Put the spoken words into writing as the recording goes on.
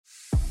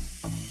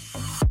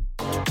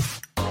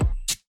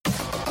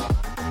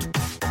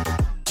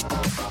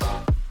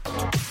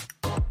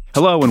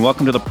Hello and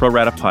welcome to the Pro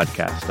Rata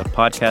Podcast, a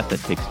podcast that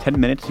takes 10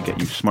 minutes to get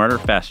you smarter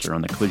faster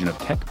on the collision of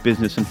tech,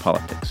 business, and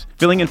politics.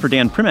 Filling in for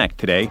Dan Primack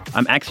today,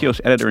 I'm Axios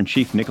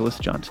Editor-in-Chief Nicholas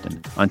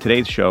Johnston. On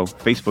today's show,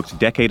 Facebook's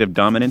decade of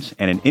dominance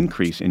and an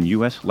increase in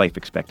U.S. life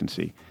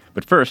expectancy.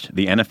 But first,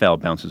 the NFL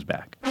bounces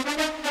back.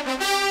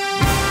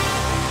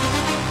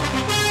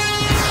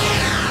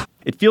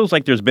 It feels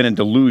like there's been a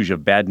deluge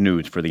of bad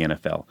news for the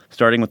NFL,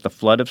 starting with the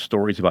flood of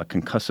stories about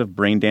concussive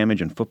brain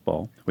damage in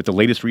football, with the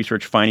latest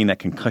research finding that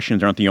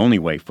concussions aren't the only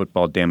way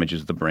football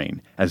damages the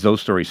brain. As those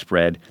stories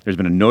spread, there's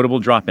been a notable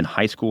drop in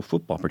high school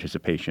football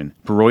participation.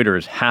 Per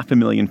Reuters,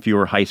 500,000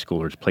 fewer high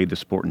schoolers played the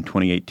sport in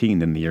 2018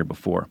 than the year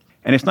before.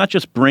 And it's not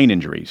just brain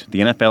injuries.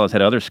 The NFL has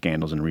had other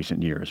scandals in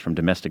recent years, from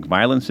domestic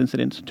violence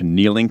incidents to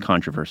kneeling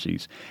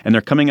controversies, and they're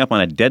coming up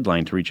on a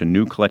deadline to reach a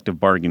new collective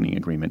bargaining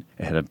agreement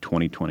ahead of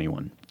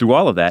 2021. Through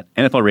all of that,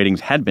 NFL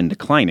ratings had been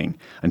declining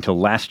until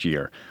last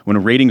year, when a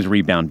ratings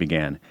rebound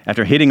began.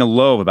 After hitting a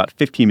low of about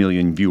 15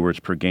 million viewers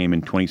per game in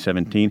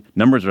 2017,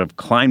 numbers have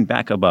climbed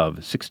back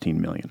above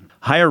 16 million.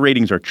 Higher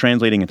ratings are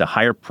translating into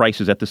higher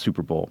prices at the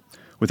Super Bowl.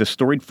 With a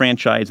storied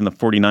franchise in the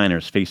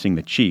 49ers facing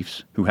the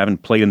Chiefs, who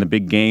haven't played in the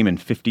big game in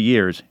 50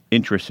 years,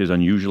 interest is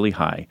unusually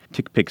high.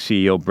 TickPick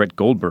CEO Brett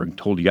Goldberg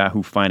told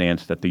Yahoo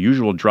Finance that the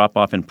usual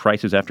drop-off in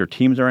prices after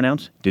teams are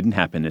announced didn't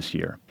happen this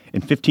year. In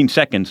 15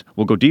 seconds,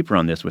 we'll go deeper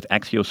on this with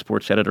Axios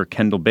Sports editor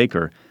Kendall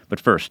Baker. But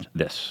first,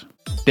 this.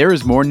 There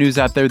is more news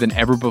out there than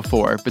ever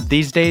before, but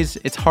these days,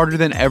 it's harder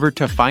than ever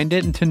to find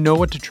it and to know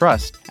what to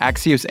trust.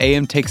 Axios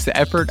AM takes the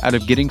effort out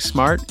of getting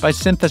smart by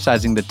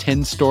synthesizing the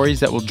 10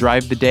 stories that will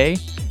drive the day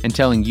and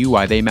telling you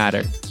why they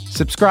matter.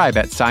 Subscribe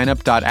at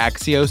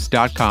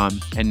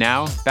signup.axios.com. And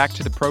now, back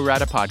to the Pro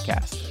Rata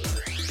Podcast.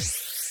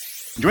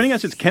 Joining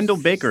us is Kendall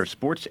Baker,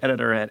 sports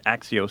editor at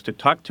Axios, to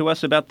talk to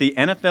us about the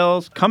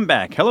NFL's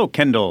comeback. Hello,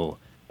 Kendall.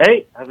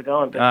 Hey, how's it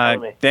going?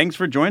 Thanks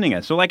for joining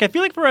us. So, I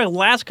feel like for our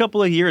last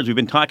couple of years, we've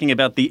been talking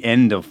about the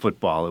end of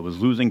football. It was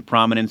losing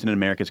prominence in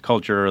America's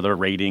culture. The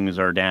ratings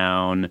are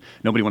down.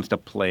 Nobody wants to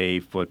play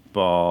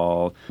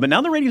football. But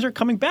now the ratings are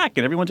coming back,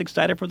 and everyone's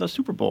excited for the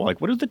Super Bowl.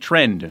 What is the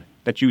trend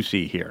that you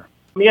see here?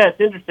 Yeah,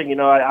 it's interesting.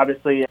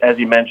 Obviously, as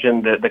you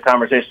mentioned, the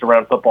conversation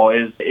around football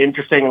is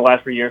interesting in the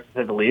last few years,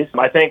 to say the least.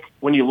 I think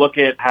when you look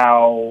at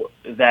how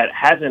that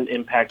hasn't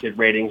impacted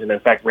ratings, and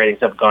in fact, ratings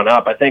have gone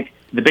up, I think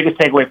the biggest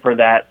takeaway for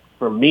that,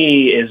 for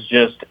me, is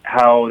just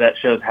how that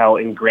shows how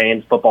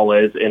ingrained football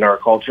is in our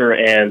culture,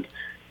 and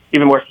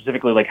even more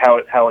specifically,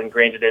 how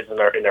ingrained it is in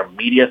our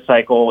media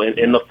cycle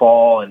in the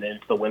fall and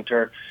into the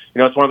winter.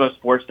 It's one of those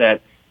sports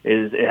that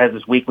it has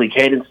this weekly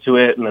cadence to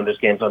it, and then there's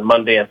games on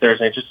Monday and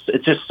Thursday.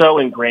 It's just so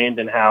ingrained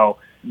in how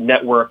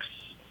networks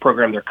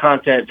program their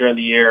content during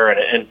the year,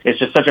 and it's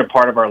just such a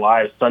part of our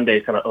lives.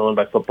 Sunday's kind of owned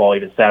by football,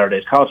 even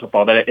Saturday's college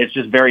football, that it's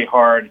just very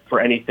hard for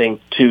anything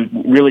to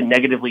really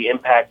negatively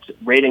impact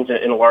ratings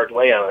in a large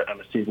way on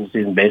a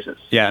season-to-season basis.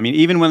 Yeah,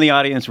 even when the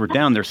audience were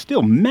down, they're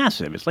still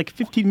massive. It's like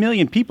 15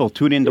 million people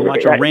tune in to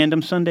watch a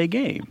random Sunday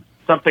game.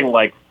 Something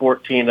like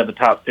 14 of the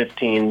top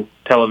 15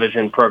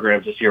 television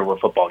programs this year were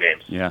football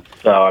games. Yeah.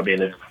 So,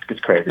 it's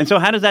crazy. And so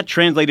how does that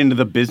translate into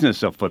the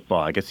business of football?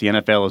 I guess the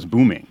NFL is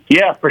booming.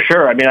 Yeah, for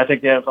sure. I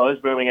think the NFL is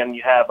booming, and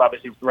you have,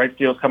 obviously, rights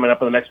deals coming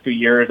up in the next few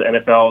years.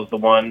 NFL is the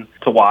one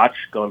to watch,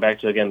 going back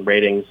to, again,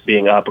 ratings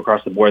being up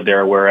across the board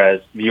there,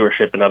 whereas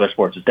viewership in other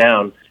sports is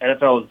down.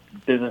 NFL's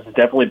business is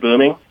definitely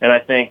booming, and I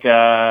think,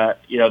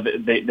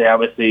 they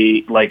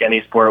obviously, like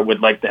any sport,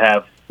 would like to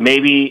have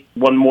maybe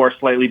one more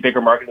slightly bigger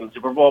market than the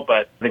Super Bowl,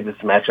 but I think this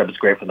matchup is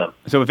great for them.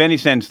 So if any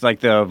sense,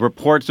 the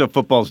reports of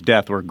football's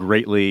death were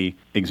greatly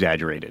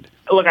exaggerated.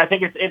 Look, I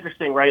think it's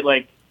interesting, right?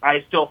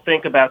 I still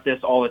think about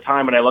this all the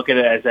time, and I look at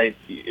it as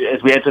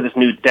we enter this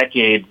new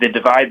decade, the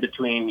divide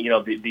between,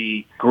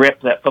 the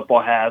grip that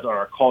football has on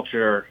our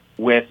culture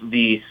with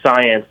the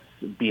science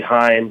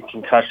behind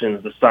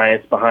concussions, the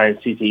science behind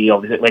CTE, all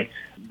these things.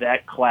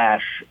 That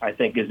clash, I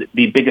think, is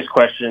the biggest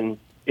question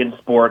in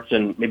sports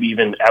and maybe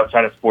even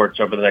outside of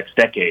sports over the next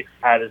decade.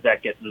 How does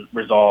that get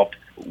resolved?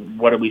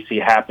 What do we see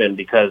happen?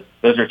 Because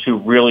those are two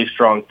really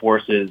strong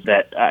forces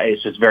that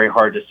it's just very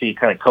hard to see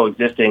kind of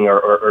coexisting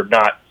or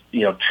not,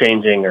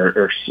 changing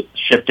or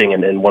shifting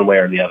in one way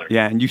or the other.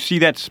 Yeah, and you see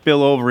that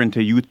spill over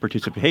into youth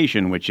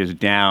participation, which is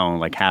down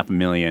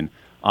 500,000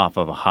 off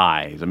of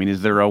highs.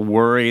 Is there a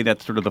worry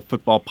that sort of the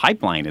football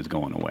pipeline is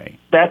going away?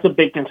 That's a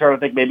big concern. I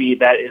think maybe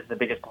that is the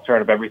biggest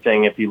concern of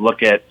everything. If you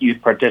look at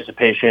youth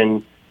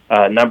participation,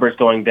 numbers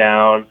going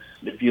down.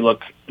 If you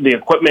look the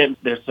equipment,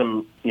 there's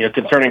some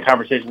concerning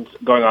conversations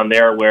going on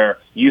there where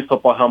youth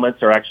football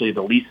helmets are actually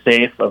the least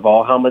safe of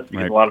all helmets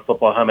because a lot of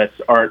football helmets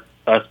aren't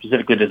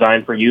specifically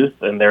designed for youth,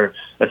 and they're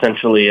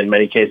essentially in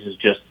many cases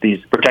just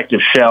these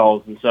protective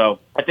shells. And so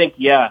I think,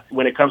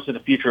 when it comes to the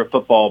future of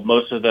football,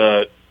 most of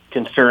the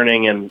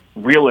concerning and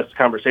realist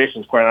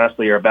conversations, quite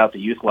honestly, are about the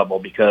youth level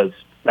because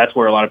that's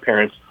where a lot of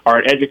parents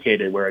aren't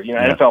educated, whereas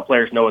NFL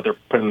players know what they're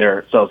putting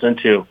themselves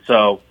into.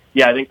 So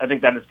yeah, I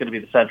think that is going to be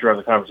the center of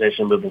the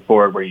conversation moving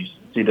forward, where you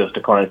see those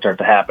declines start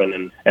to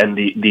happen and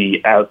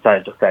the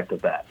outsized effect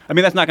of that. I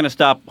mean, that's not going to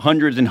stop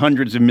hundreds and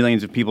hundreds of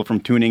millions of people from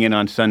tuning in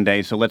on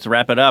Sunday. So let's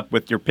wrap it up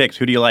with your picks.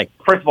 Who do you like?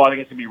 First of all, I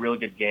think it's going to be a really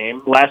good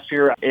game. Last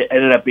year, it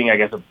ended up being, I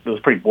guess, it was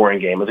a pretty boring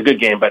game. It was a good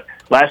game, but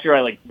last year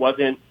I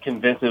wasn't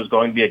convinced it was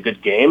going to be a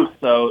good game.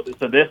 So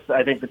this,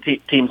 I think the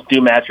teams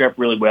do match up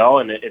really well,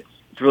 and it's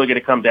really going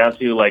to come down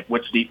to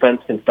which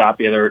defense can stop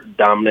the other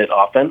dominant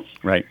offense.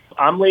 Right.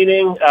 I'm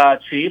leaning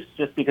Chiefs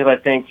just because I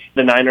think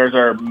the Niners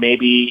are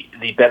maybe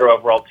the better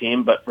overall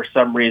team, but for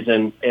some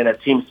reason in a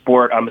team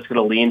sport, I'm just going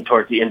to lean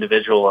towards the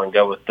individual and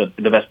go with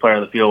the best player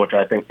on the field, which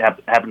I think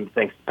happen to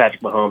think is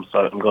Patrick Mahomes, so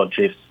I'm going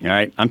Chiefs. All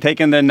right. I'm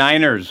taking the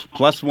Niners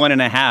plus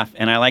 1.5,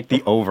 and I like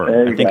the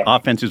over. I think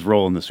offense's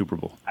role in the Super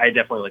Bowl. I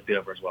definitely like the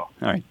over as well.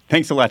 All right.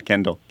 Thanks a lot,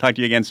 Kendall. Talk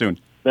to you again soon.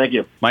 Thank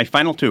you. My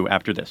final two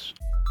after this.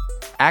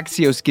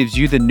 Axios gives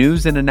you the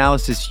news and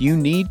analysis you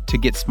need to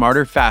get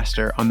smarter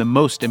faster on the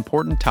most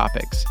important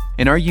topics.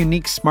 In our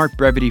unique Smart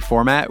Brevity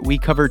format, we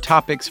cover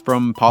topics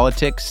from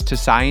politics to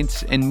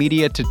science and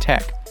media to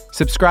tech.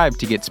 Subscribe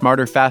to get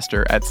smarter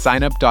faster at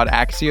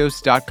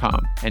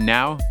signup.axios.com. And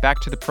now,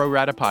 back to the Pro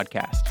Rata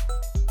podcast.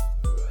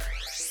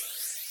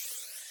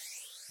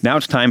 Now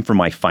it's time for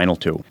my final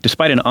two.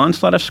 Despite an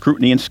onslaught of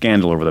scrutiny and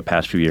scandal over the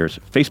past few years,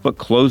 Facebook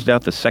closed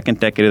out the second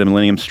decade of the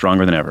millennium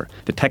stronger than ever.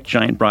 The tech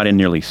giant brought in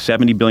nearly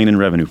 $70 billion in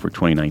revenue for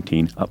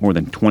 2019, up more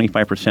than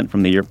 25%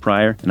 from the year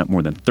prior, and up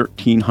more than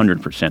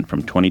 1,300%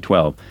 from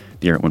 2012,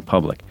 the year it went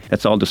public.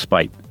 That's all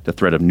despite the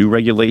threat of new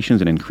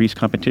regulations and increased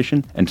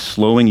competition and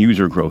slowing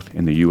user growth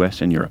in the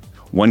U.S. and Europe.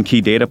 One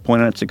key data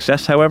point on its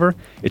success, however,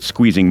 it's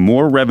squeezing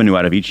more revenue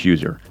out of each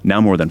user,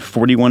 now more than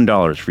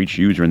 $41 for each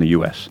user in the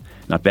U.S.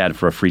 Not bad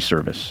for a free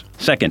service.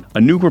 Second,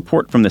 a new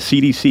report from the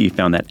CDC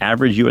found that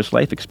average U.S.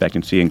 life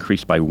expectancy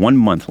increased by 1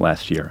 month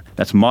last year.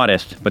 That's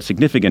modest, but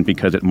significant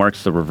because it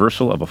marks the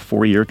reversal of a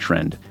 4-year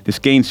trend. This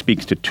gain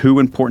speaks to two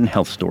important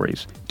health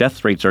stories.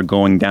 Death rates are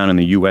going down in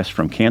the U.S.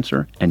 from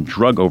cancer, and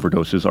drug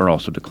overdoses are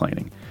also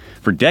declining.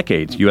 For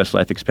decades, U.S.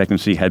 life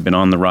expectancy had been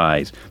on the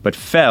rise, but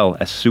fell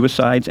as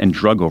suicides and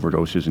drug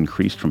overdoses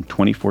increased from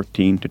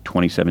 2014 to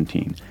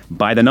 2017.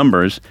 By the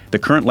numbers, the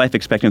current life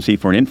expectancy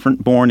for an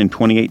infant born in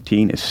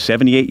 2018 is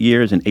 78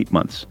 years and 8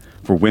 months.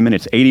 For women,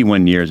 it's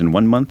 81 years and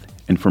 1 month.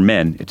 And for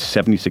men, it's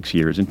 76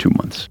 years and 2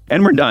 months.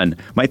 And we're done.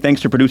 My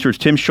thanks to producers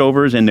Tim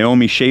Shovers and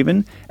Naomi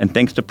Shaven, and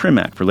thanks to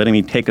Primac for letting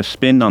me take a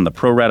spin on the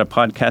Pro Rata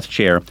podcast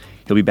chair.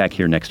 He'll be back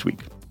here next week.